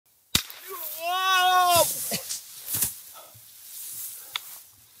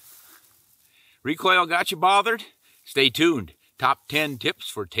Recoil got you bothered? Stay tuned. Top 10 tips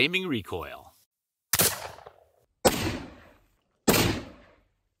for taming recoil.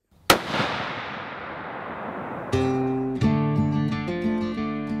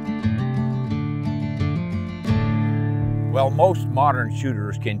 Well, most modern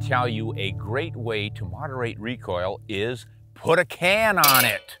shooters can tell you a great way to moderate recoil is put a can on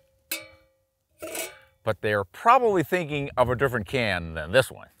it. But they're probably thinking of a different can than this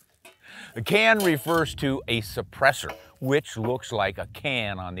one. The can refers to a suppressor, which looks like a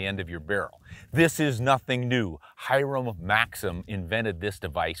can on the end of your barrel. This is nothing new. Hiram Maxim invented this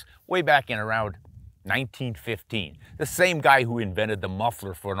device way back in around 1915. The same guy who invented the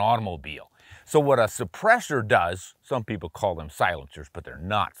muffler for an automobile. So what a suppressor does, some people call them silencers, but they're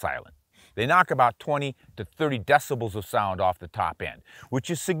not silent. They knock about 20 to 30 decibels of sound off the top end, which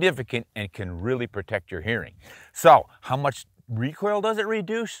is significant and can really protect your hearing. So how much recoil does it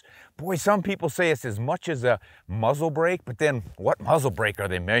reduce? Boy, some people say it's as much as a muzzle brake, but then what muzzle brake are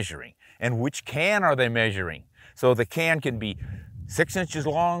they measuring? And which can are they measuring? So the can can be 6 inches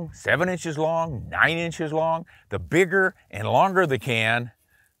long, 7 inches long, 9 inches long. The bigger and longer the can,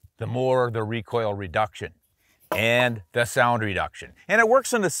 the more the recoil reduction and the sound reduction. And it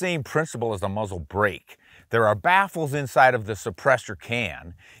works on the same principle as the muzzle brake. There are baffles inside of the suppressor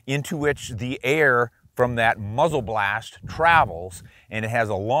can into which the air from that muzzle blast travels, and it has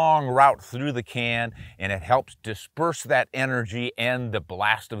a long route through the can, and it helps disperse that energy and the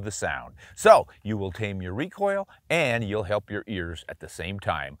blast of the sound. So you will tame your recoil and you'll help your ears at the same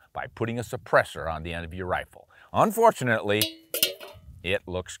time by putting a suppressor on the end of your rifle. Unfortunately, it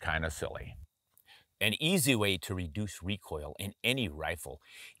looks kind of silly. An easy way to reduce recoil in any rifle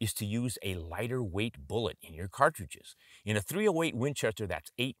is to use a lighter weight bullet in your cartridges. In a .308 Winchester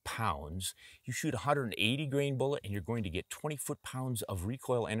that's 8 pounds, you shoot a 180 grain bullet and you're going to get 20 foot-pounds of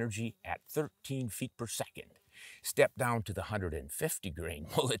recoil energy at 13 feet per second. Step down to the 150 grain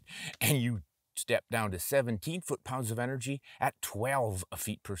bullet and you step down to 17 foot-pounds of energy at 12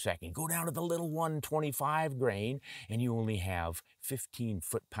 feet per second. Go down to the little 125 grain and you only have 15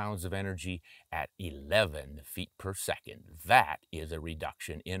 foot-pounds of energy at 11 feet per second. That is a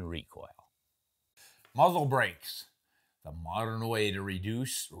reduction in recoil. Muzzle brakes, the modern way to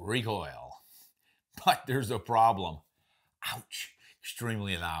reduce recoil. But there's a problem. Ouch,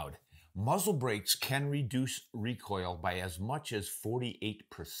 extremely loud. Muzzle brakes can reduce recoil by as much as 48%.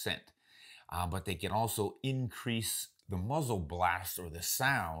 But they can also increase the muzzle blast or the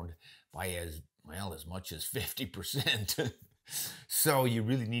sound by as much as 50%. So you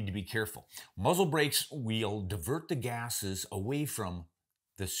really need to be careful. Muzzle brakes will divert the gases away from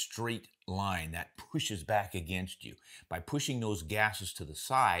the straight line that pushes back against you. By pushing those gases to the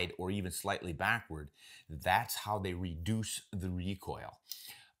side or even slightly backward, that's how they reduce the recoil.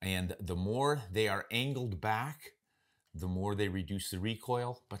 And the more they are angled back, the more they reduce the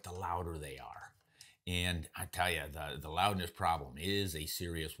recoil, but the louder they are. And I tell you, the loudness problem is a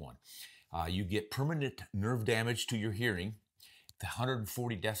serious one. You get permanent nerve damage to your hearing, the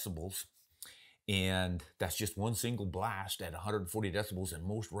 140 decibels, and that's just one single blast at 140 decibels, and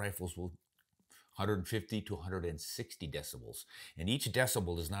most rifles will 150 to 160 decibels. And each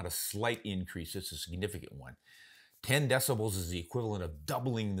decibel is not a slight increase, it's a significant one. 10 decibels is the equivalent of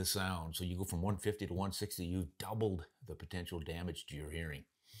doubling the sound. So you go from 150 to 160, you've doubled the potential damage to your hearing.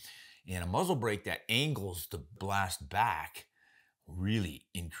 And a muzzle brake that angles the blast back really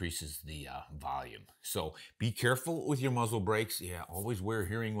increases the volume. So be careful with your muzzle brakes. Yeah, always wear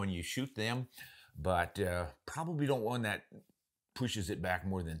hearing when you shoot them, but probably don't want that pushes it back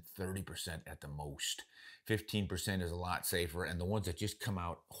more than 30% at the most. 15% is a lot safer, and the ones that just come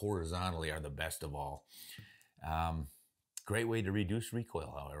out horizontally are the best of all. Great way to reduce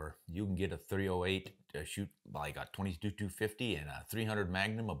recoil, however. You can get a .308 shoot like a 22-250 and a 300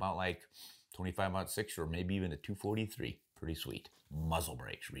 Magnum about like 25-06 or maybe even a 243. Pretty sweet. Muzzle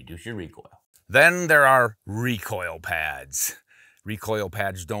brakes, reduce your recoil. Then there are recoil pads. Recoil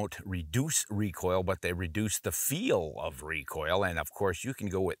pads don't reduce recoil, but they reduce the feel of recoil. And of course, you can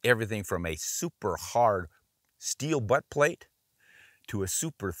go with everything from a super hard steel butt plate to a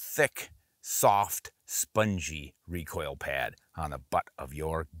super thick, soft, spongy recoil pad on the butt of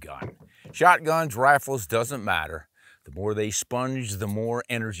your gun. Shotguns, rifles, doesn't matter. The more they sponge, the more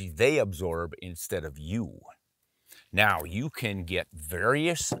energy they absorb instead of you. Now, you can get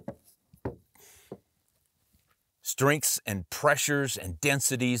various strengths and pressures and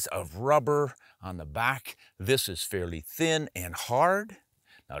densities of rubber on the back. This is fairly thin and hard.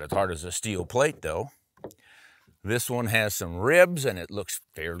 Not as hard as a steel plate, though. This one has some ribs and it looks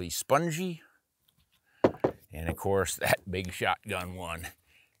fairly spongy. And of course, that big shotgun one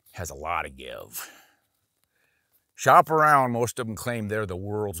has a lot of give. Shop around. Most of them claim they're the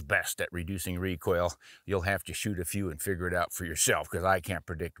world's best at reducing recoil. You'll have to shoot a few and figure it out for yourself, because I can't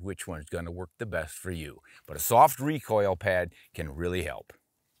predict which one's going to work the best for you. But a soft recoil pad can really help.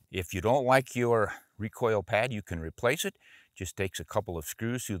 If you don't like your recoil pad, you can replace it. Just takes a couple of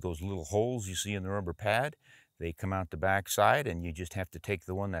screws through those little holes you see in the rubber pad. They come out the back side, and you just have to take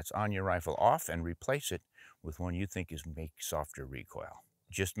the one that's on your rifle off and replace it with one you think is make softer recoil.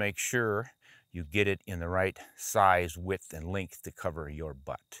 Just make sure you get it in the right size, width, and length to cover your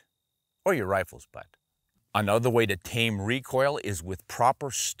butt, or your rifle's butt. Another way to tame recoil is with proper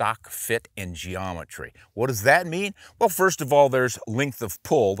stock fit and geometry. What does that mean? Well, first of all, there's length of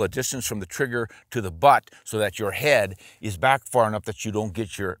pull, the distance from the trigger to the butt, so that your head is back far enough that you don't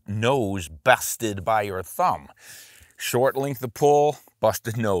get your nose busted by your thumb. Short length of pull,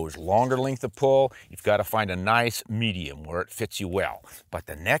 busted nose. Longer length of pull, you've got to find a nice medium where it fits you well. But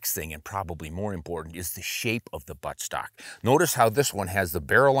the next thing, and probably more important, is the shape of the buttstock. Notice how this one has the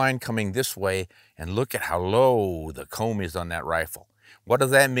barrel line coming this way, and look at how low the comb is on that rifle. What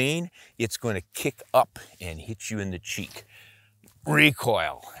does that mean? It's going to kick up and hit you in the cheek.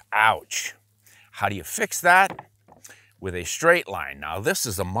 Recoil. Ouch. How do you fix that? With a straight line. Now, this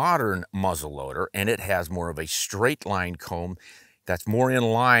is a modern muzzle loader, and it has more of a straight line comb that's more in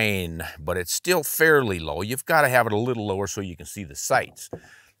line, but it's still fairly low. You've got to have it a little lower so you can see the sights.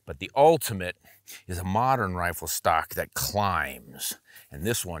 But the ultimate is a modern rifle stock that climbs, and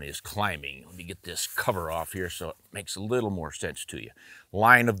this one is climbing. Let me get this cover off here so it makes a little more sense to you.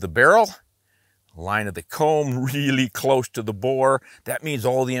 Line of the barrel, line of the comb really close to the bore. That means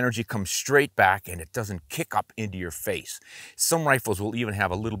all the energy comes straight back and it doesn't kick up into your face. Some rifles will even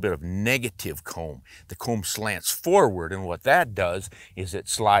have a little bit of negative comb. The comb slants forward, and what that does is it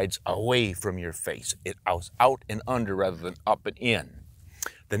slides away from your face. It goes out and under rather than up and in.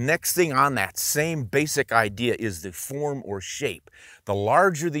 The next thing on that same basic idea is the form or shape. The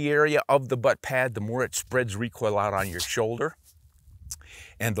larger the area of the butt pad, the more it spreads recoil out on your shoulder.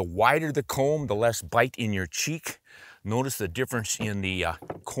 And the wider the comb, the less bite in your cheek. Notice the difference in the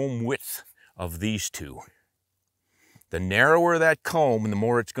comb width of these two. The narrower that comb, the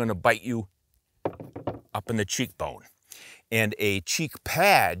more it's going to bite you up in the cheekbone. And a cheek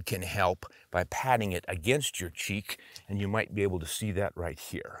pad can help by patting it against your cheek, and you might be able to see that right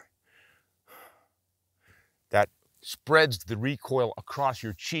here. That spreads the recoil across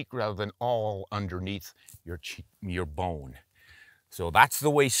your cheek rather than all underneath your cheek, your bone. So that's the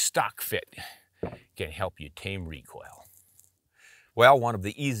way stock fit can help you tame recoil. Well, one of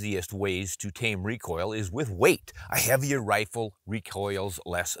the easiest ways to tame recoil is with weight. A heavier rifle recoils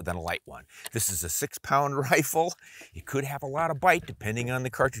less than a light one. This is a 6-pound rifle. It could have a lot of bite depending on the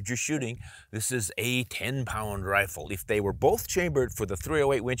cartridge you're shooting. This is a 10-pound rifle. If they were both chambered for the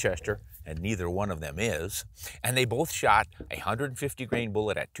 .308 Winchester, and neither one of them is, and they both shot a 150 grain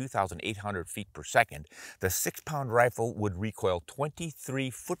bullet at 2,800 feet per second, the 6-pound rifle would recoil 23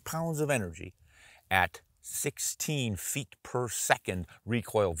 foot-pounds of energy at 16 feet per second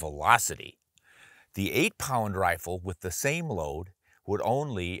recoil velocity. The 8-pound rifle with the same load would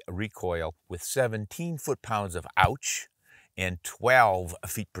only recoil with 17 foot-pounds of ouch and 12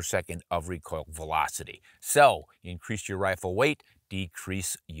 feet per second of recoil velocity. So, increase your rifle weight,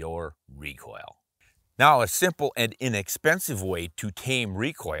 decrease your recoil. Now, a simple and inexpensive way to tame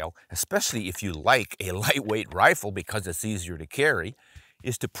recoil, especially if you like a lightweight rifle because it's easier to carry,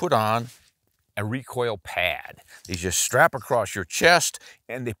 is to put on a recoil pad. They just strap across your chest,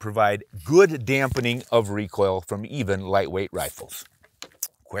 and they provide good dampening of recoil from even lightweight rifles.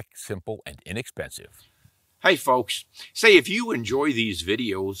 Quick, simple, and inexpensive. Hey folks, say if you enjoy these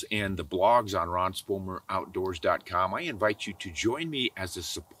videos and the blogs on RonSpomerOutdoors.com, I invite you to join me as a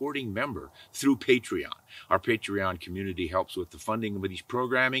supporting member through Patreon. Our Patreon community helps with the funding of these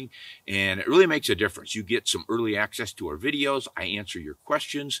programming, and it really makes a difference. You get some early access to our videos. I answer your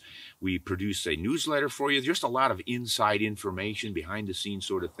questions. We produce a newsletter for you. Just a lot of inside information, behind the scenes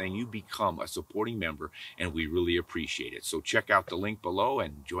sort of thing. You become a supporting member, and we really appreciate it. So check out the link below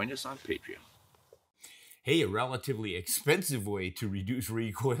and join us on Patreon. Hey, a relatively expensive way to reduce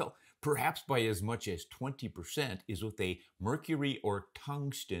recoil, perhaps by as much as 20%, is with a mercury or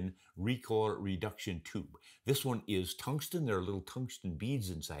tungsten recoil reduction tube. This one is tungsten. There are little tungsten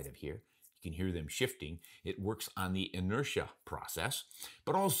beads inside of here. You can hear them shifting. It works on the inertia process,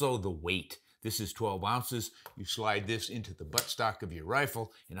 but also the weight. This is 12 ounces. You slide this into the buttstock of your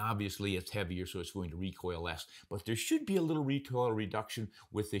rifle, and obviously it's heavier, so it's going to recoil less. But there should be a little recoil reduction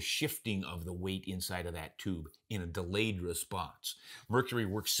with the shifting of the weight inside of that tube in a delayed response. Mercury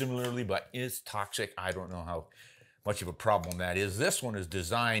works similarly, but is toxic. I don't know how much of a problem that is. This one is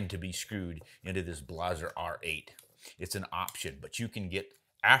designed to be screwed into this Blaser R8. It's an option, but you can get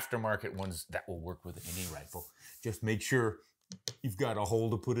aftermarket ones that will work with any rifle. Just make sure you've got a hole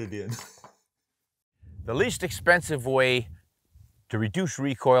to put it in. The least expensive way to reduce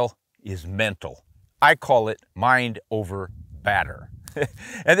recoil is mental. I call it mind over batter.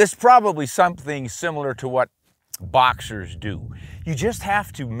 And this is probably something similar to what boxers do. You just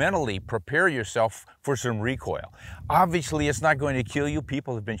have to mentally prepare yourself for some recoil. Obviously, it's not going to kill you.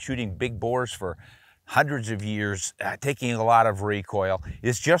 People have been shooting big bores for hundreds of years, taking a lot of recoil.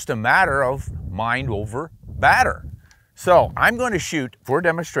 It's just a matter of mind over batter. So I'm going to shoot, for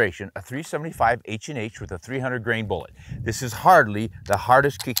demonstration, a 375 H&H with a 300 grain bullet. This is hardly the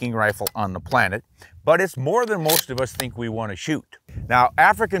hardest kicking rifle on the planet, but it's more than most of us think we want to shoot. Now,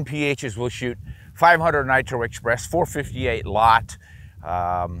 African PHs will shoot 500 Nitro Express, 458 lot,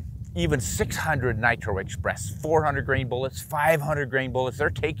 even 600 Nitro Express, 400 grain bullets, 500 grain bullets.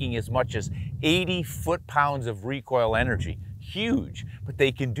 They're taking as much as 80 foot-pounds of recoil energy. Huge, but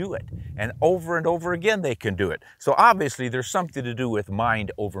they can do it. And over again, they can do it. So obviously there's something to do with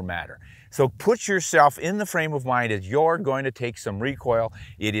mind over matter. So put yourself in the frame of mind as you're going to take some recoil.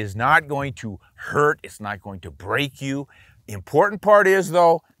 It is not going to hurt. It's not going to break you. The important part is,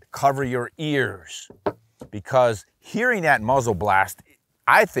 though, cover your ears, because hearing that muzzle blast,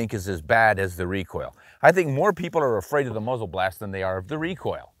 I think, is as bad as the recoil. I think more people are afraid of the muzzle blast than they are of the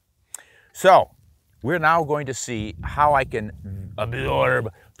recoil. So we're now going to see how I can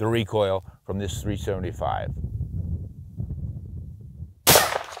absorb the recoil from this 375.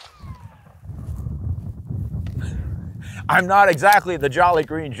 I'm not exactly the Jolly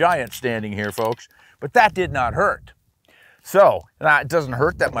Green Giant standing here, folks, but that did not hurt. So, now it doesn't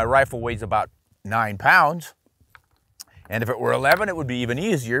hurt that my rifle weighs about 9 pounds. And if it were 11, it would be even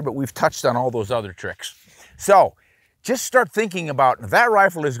easier, but we've touched on all those other tricks. So, just start thinking about that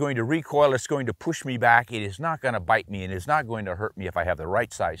rifle is going to recoil, it's going to push me back, it is not going to bite me, and it's not going to hurt me if I have the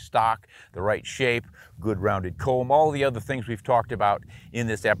right size stock, the right shape, good rounded comb, all the other things we've talked about in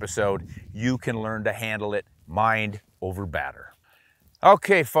this episode. You can learn to handle it mind over batter.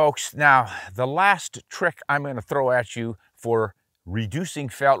 Okay, folks, now the last trick I'm going to throw at you for reducing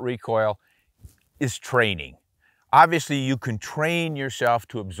felt recoil is training. Obviously, you can train yourself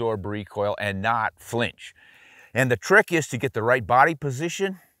to absorb recoil and not flinch. And the trick is to get the right body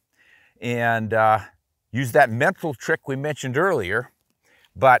position and use that mental trick we mentioned earlier,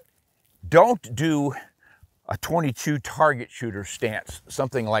 but don't do a 22 target shooter stance,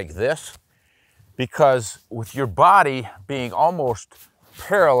 something like this, because with your body being almost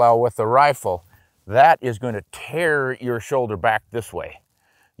parallel with the rifle, that is going to tear your shoulder back this way.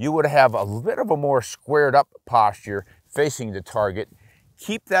 You would have a bit of a more squared up posture facing the target.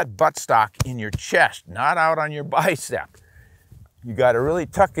 Keep that buttstock in your chest, not out on your bicep. You got to really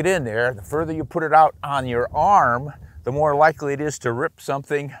tuck it in there. The further you put it out on your arm, the more likely it is to rip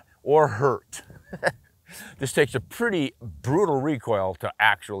something or hurt. This takes a pretty brutal recoil to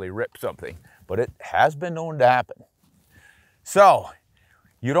actually rip something, but it has been known to happen. So,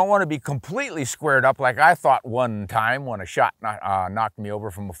 you don't want to be completely squared up like I thought one time when a shot knocked me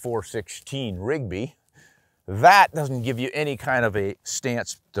over from a 416 Rigby. That doesn't give you any kind of a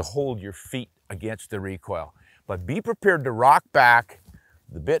stance to hold your feet against the recoil. But be prepared to rock back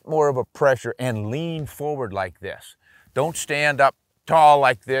with a bit more of a pressure and lean forward like this. Don't stand up tall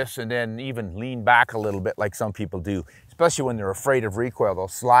like this and then even lean back a little bit like some people do, especially when they're afraid of recoil. They'll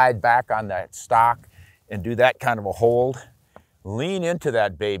slide back on that stock and do that kind of a hold. Lean into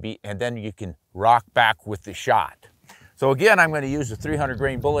that baby, and then you can rock back with the shot. So again, I'm going to use a 300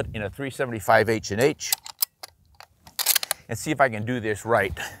 grain bullet in a 375 H&H and see if I can do this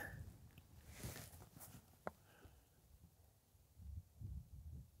right.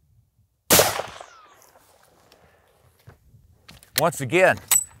 Once again,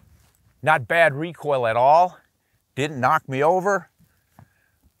 not bad recoil at all. Didn't knock me over.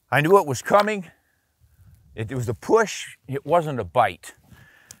 I knew it was coming. It was a push, it wasn't a bite.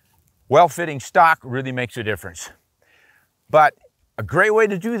 Well-fitting stock really makes a difference. But a great way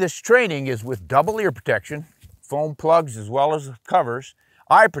to do this training is with double ear protection, foam plugs as well as covers,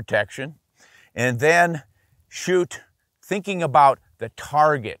 eye protection, and then shoot thinking about the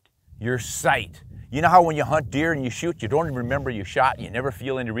target, your sight. You know how when you hunt deer and you shoot, you don't even remember you shot, you never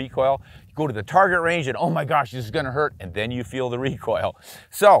feel any recoil? You go to the target range and, oh my gosh, this is gonna hurt, and then you feel the recoil.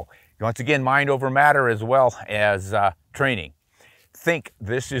 So, once again, mind over matter as well as training. Think,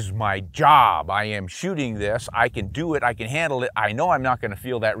 this is my job. I am shooting this. I can do it. I can handle it. I know I'm not going to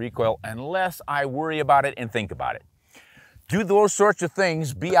feel that recoil unless I worry about it and think about it. Do those sorts of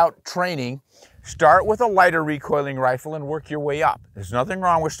things. Be out training. Start with a lighter recoiling rifle and work your way up. There's nothing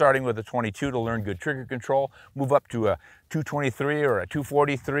wrong with starting with a 22 to learn good trigger control, move up to a 223 or a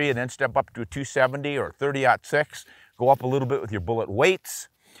 243, and then step up to a 270 or 30-06. Go up a little bit with your bullet weights.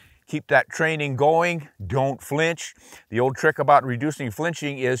 Keep that training going. Don't flinch. The old trick about reducing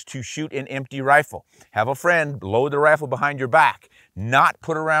flinching is to shoot an empty rifle. Have a friend load the rifle behind your back, not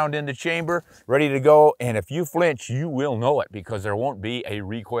put a round in the chamber, ready to go. And if you flinch, you will know it because there won't be a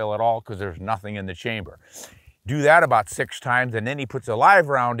recoil at all because there's nothing in the chamber. Do that about 6 times, and then he puts a live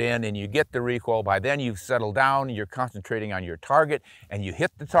round in and you get the recoil. By then you've settled down, you're concentrating on your target, and you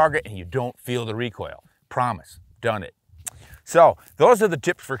hit the target and you don't feel the recoil. Promise, done it. So those are the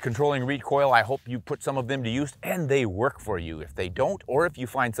tips for controlling recoil. I hope you put some of them to use and they work for you. If they don't, or if you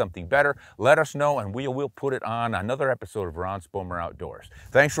find something better, let us know and we'll put it on another episode of Ron Spomer Outdoors.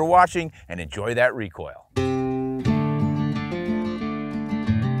 Thanks for watching and enjoy that recoil.